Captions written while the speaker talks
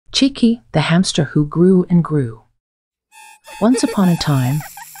Cheeky, the hamster who grew and grew. Once upon a time,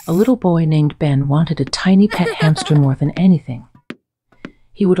 a little boy named Ben wanted a tiny pet hamster more than anything.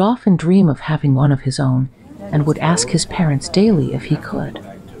 He would often dream of having one of his own and would ask his parents daily if he could.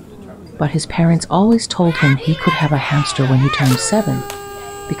 But his parents always told him he could have a hamster when he turned 7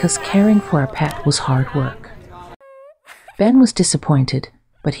 because caring for a pet was hard work. Ben was disappointed,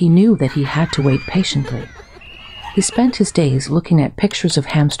 but he knew that he had to wait patiently. He spent his days looking at pictures of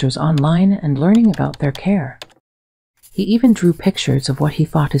hamsters online and learning about their care. He even drew pictures of what he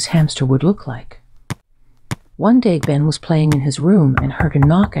thought his hamster would look like. One day Ben was playing in his room and heard a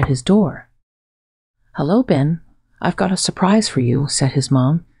knock at his door. "Hello, Ben. I've got a surprise for you," said his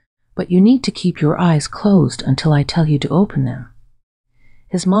mom, "but you need to keep your eyes closed until I tell you to open them."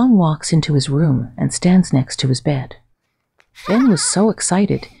 His mom walks into his room and stands next to his bed. Ben was so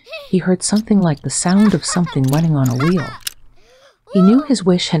excited, he heard something like the sound of something running on a wheel. He knew his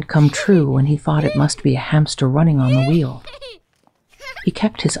wish had come true when he thought it must be a hamster running on the wheel. He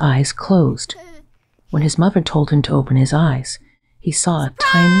kept his eyes closed. When his mother told him to open his eyes, he saw a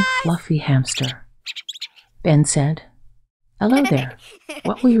tiny, fluffy hamster. Ben said, "Hello there.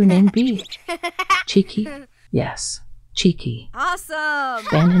 What will your name be?" "Cheeky?" "Yes, Cheeky." Awesome!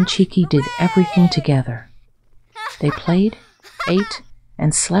 Ben and Cheeky did everything together. They played, ate,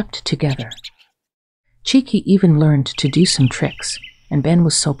 and slept together. Cheeky even learned to do some tricks, and Ben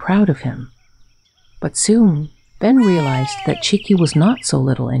was so proud of him. But soon, Ben realized that Cheeky was not so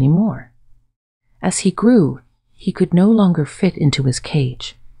little anymore. As he grew, he could no longer fit into his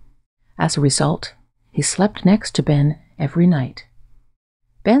cage. As a result, he slept next to Ben every night.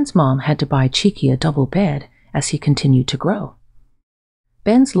 Ben's mom had to buy Cheeky a double bed as he continued to grow.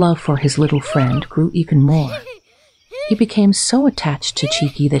 Ben's love for his little friend grew even more. He became so attached to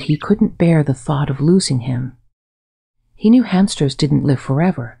Cheeky that he couldn't bear the thought of losing him. He knew hamsters didn't live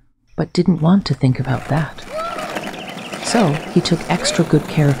forever, but didn't want to think about that. So he took extra good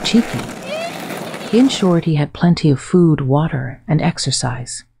care of Cheeky. He ensured he had plenty of food, water, and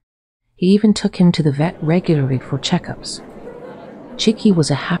exercise. He even took him to the vet regularly for checkups. Cheeky was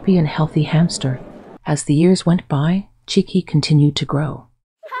a happy and healthy hamster. As the years went by, Cheeky continued to grow.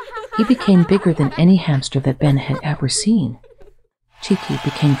 He became bigger than any hamster that Ben had ever seen. Cheeky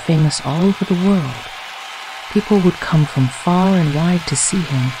became famous all over the world. People would come from far and wide to see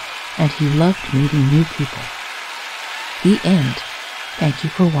him, and he loved meeting new people. The end. Thank you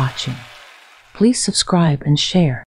for watching. Please subscribe and share.